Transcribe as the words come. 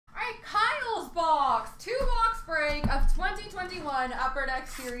2021 Upper Deck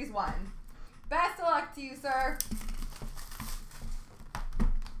Series 1. Best of luck to you, sir.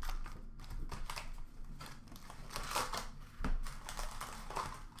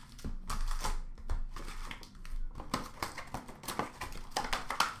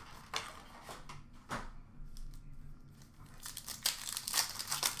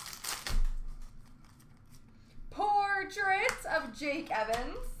 Portraits of Jake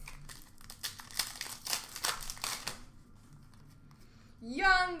Evans.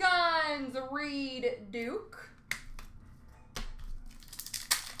 Young Guns, Reed Duke.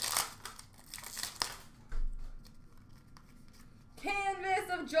 Canvas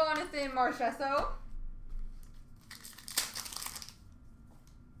of Jonathan Marchesso.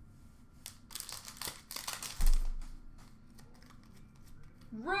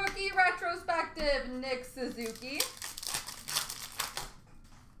 Rookie retrospective, Nick Suzuki.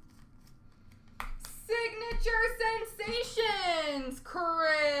 Signature Sensations,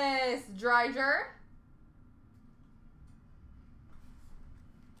 Chris Dreiger.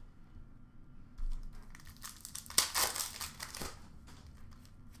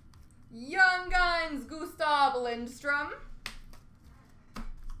 Young Guns, Gustav Lindstrom.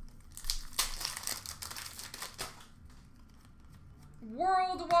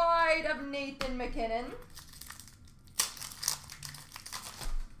 Worldwide of Nathan McKinnon.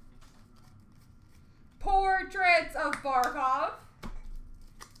 Portraits of Barkov.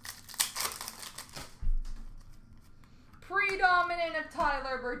 Predominant of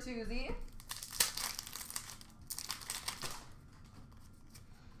Tyler Bertuzzi.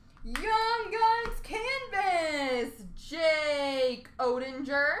 Young Guns Canvas, Jake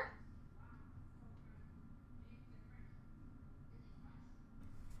Odinger.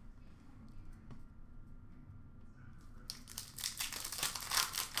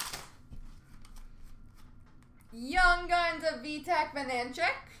 Young Guns of Vitek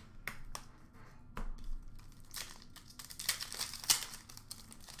Vananchik.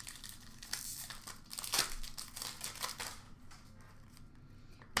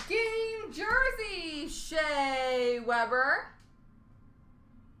 Game Jersey, Shea Weber.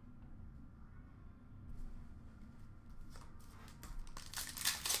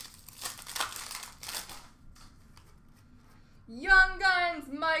 Young Guns,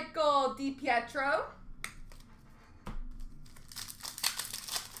 Michael DiPietro.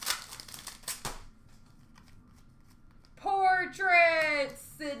 Portrait,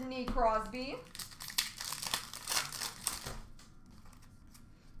 Sidney Crosby.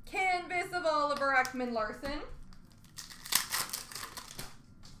 Canvas of Oliver Ekman-Larsson.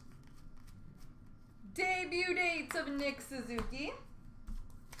 Debut dates of Nick Suzuki.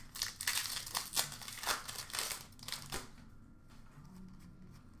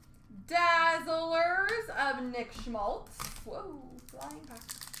 Dazzlers of Nick Schmaltz. Whoa, flying back.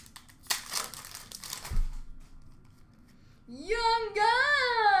 Young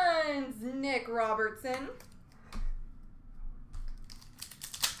Guns, Nick Robertson.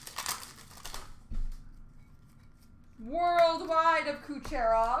 Worldwide of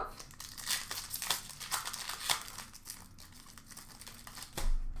Kucherov.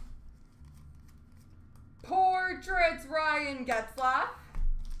 Portraits, Ryan Getzlaf.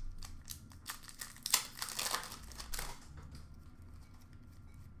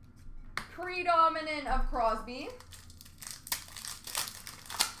 Predominant of Crosby.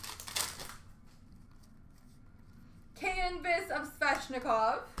 Canvas of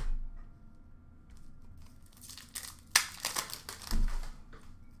Svechnikov.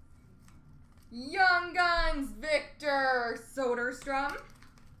 Young Guns, Victor Soderstrom.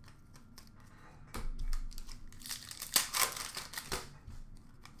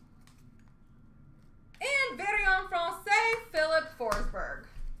 And very en français, Philip Forsberg.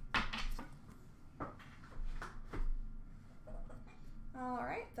 All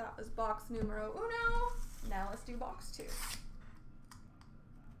right, that was box numero uno. Now let's do box 2.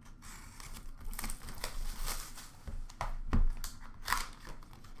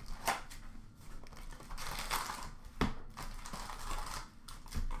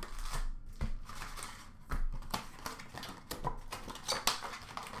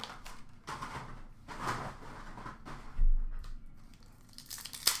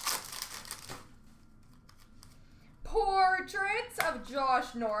 Portraits of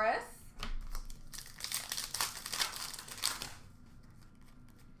Josh Norris.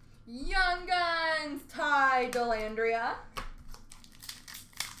 Young Guns, Ty Dellandrea.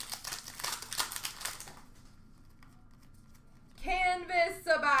 Canvas,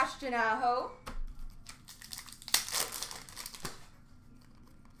 Sebastian Aho.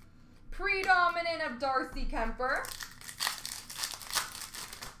 Predominant of Darcy Kemper.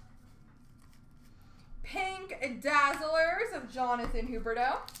 Dazzlers of Jonathan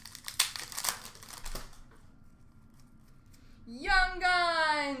Huberdeau. Young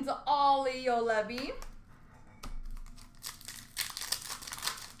Guns, Ollie Olevi.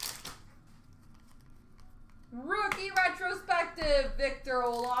 Rookie Retrospective, Victor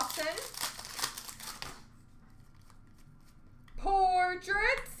Olofsson.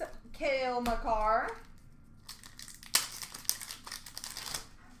 Portraits, Cale Makar.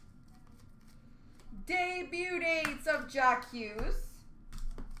 Debut dates of Jack Hughes.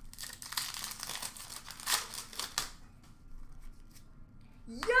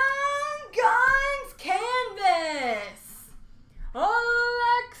 Young Guns Canvas,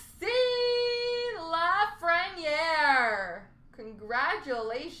 Alexis Lafreniere.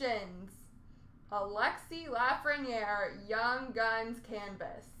 Congratulations, Alexis Lafreniere, Young Guns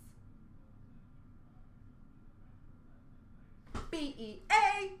Canvas.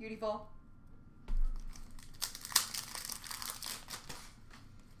 BEA, beautiful.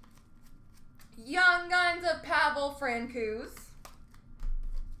 Young Guns of Pavel Francouz.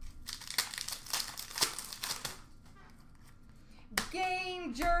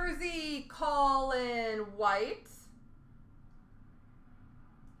 Game jersey, Colin White.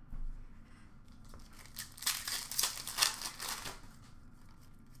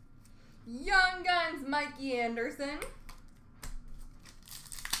 Young Guns, Mikey Anderson.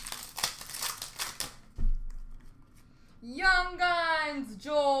 Young Guns,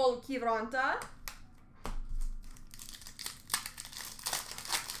 Joel Kivranta.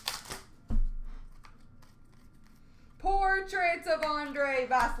 Portraits of Andrei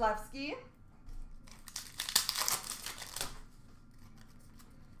Vasilevsky.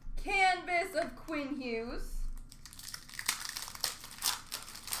 Canvas of Quinn Hughes.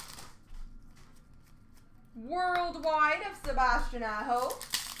 Worldwide of Sebastian Aho.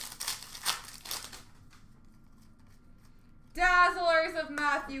 Dazzlers of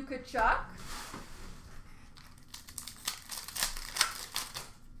Matthew Tkachuk.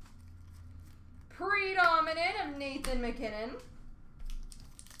 Predominant of Nathan McKinnon.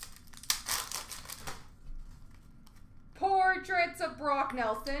 Portraits of Brock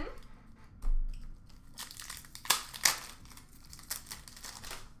Nelson.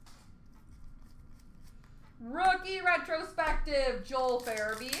 Rookie Retrospective, Joel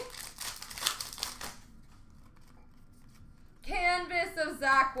Farabee. Canvas of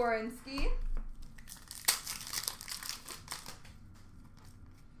Zach Werenski.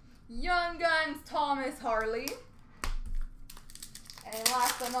 Young Guns, Thomas Harley. And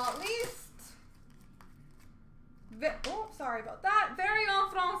last but not least, sorry about that, Very en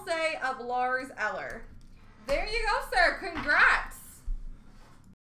Francais of Lars Eller. There you go, sir. Congrats.